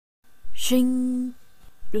Ching!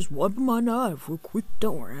 Just wiping my knife real quick.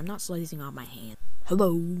 Don't worry, I'm not slicing off my hand.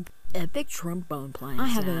 Hello. Epic trombone playing. I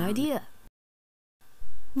have an idea.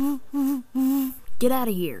 Get out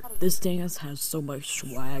of here. This dance has so much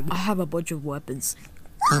swag. I have a bunch of weapons.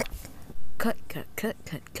 Cut.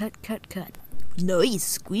 Nice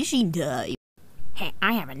squishing time. Hey,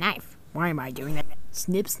 I have a knife. Why am I doing that?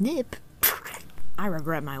 Snip, snip. I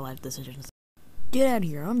regret my life decisions. Get out of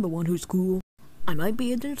here, I'm the one who's cool. I might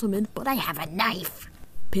be a gentleman, but I have a knife.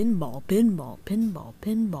 Pinball.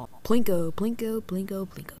 Plinko.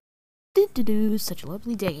 Do, such a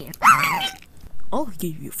lovely day. I'll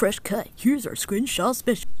give you a fresh cut. Here's our screenshot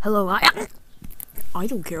special. Hello, I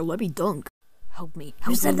don't care, let me dunk. Help me.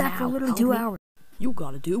 You said that for literally 2 hours. You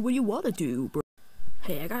gotta do what you wanna do, bro.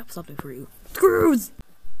 Hey, I got something for you. Screws!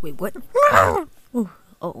 Wait, what? Oh,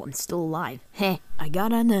 I'm still alive. Heh, I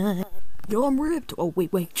got a knife. Yo, I'm ripped. Oh,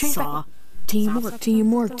 wait. Saw. Teamwork.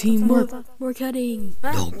 We're cutting.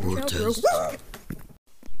 No protest.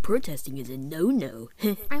 Protesting is a no-no.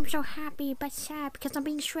 I'm so happy but sad because I'm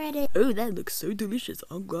being shredded. Oh, that looks so delicious.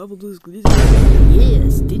 I'll gobble those glizzy. Yeah,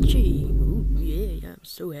 Stitchy. Oh, yeah, I'm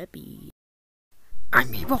so happy.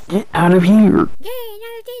 I'm evil. Get out of here. Yay,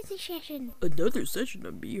 another dancing session. Another session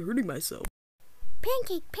of me hurting myself.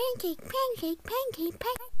 Pancake.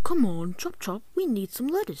 Come on, chop. We need some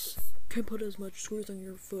lettuce. Can't put as much screws on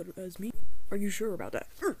your foot as me. Are you sure about that?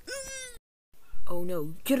 Oh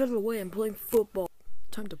no, get out of the way, I'm playing football.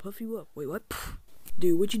 Time to puff you up. Wait, what?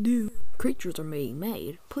 Do what you do. Creatures are being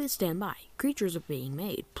made. Please stand by. Creatures are being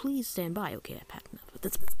made. Please stand by. Okay, I've had enough of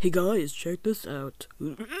this. Hey guys, check this out.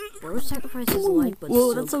 Bro sacrifices life, but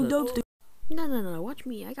whoa, so that's so cooked. dope. No, watch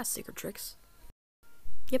me. I got sicker tricks.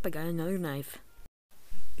 Yep, I got another knife.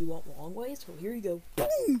 You want long ways? Well, here you go.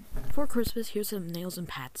 Boom! For Christmas, here's some nails and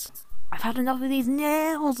pats. I've had enough of these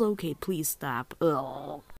nails. Okay, please stop.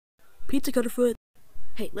 Ugh. Pizza cutter foot.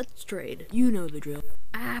 Hey, let's trade. You know the drill.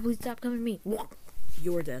 Please stop coming to me.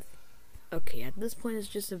 Your death. Okay, at this point, it's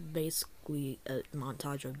just basically a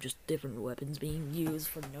montage of just different weapons being used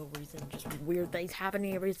for no reason. Just weird things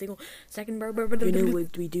happening every single second. You know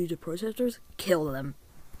what we do to protesters? Kill them.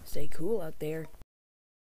 Stay cool out there.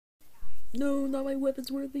 No, not my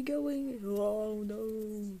weapons. Where are they going? Oh,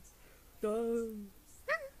 no.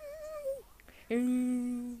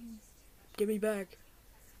 Give me back.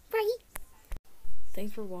 Right.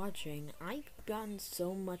 Thanks for watching. I've gotten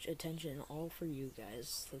so much attention all for you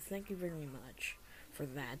guys, so thank you very much for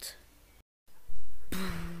that.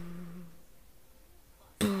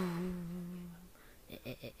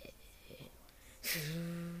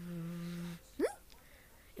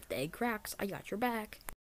 If the egg cracks, I got your back.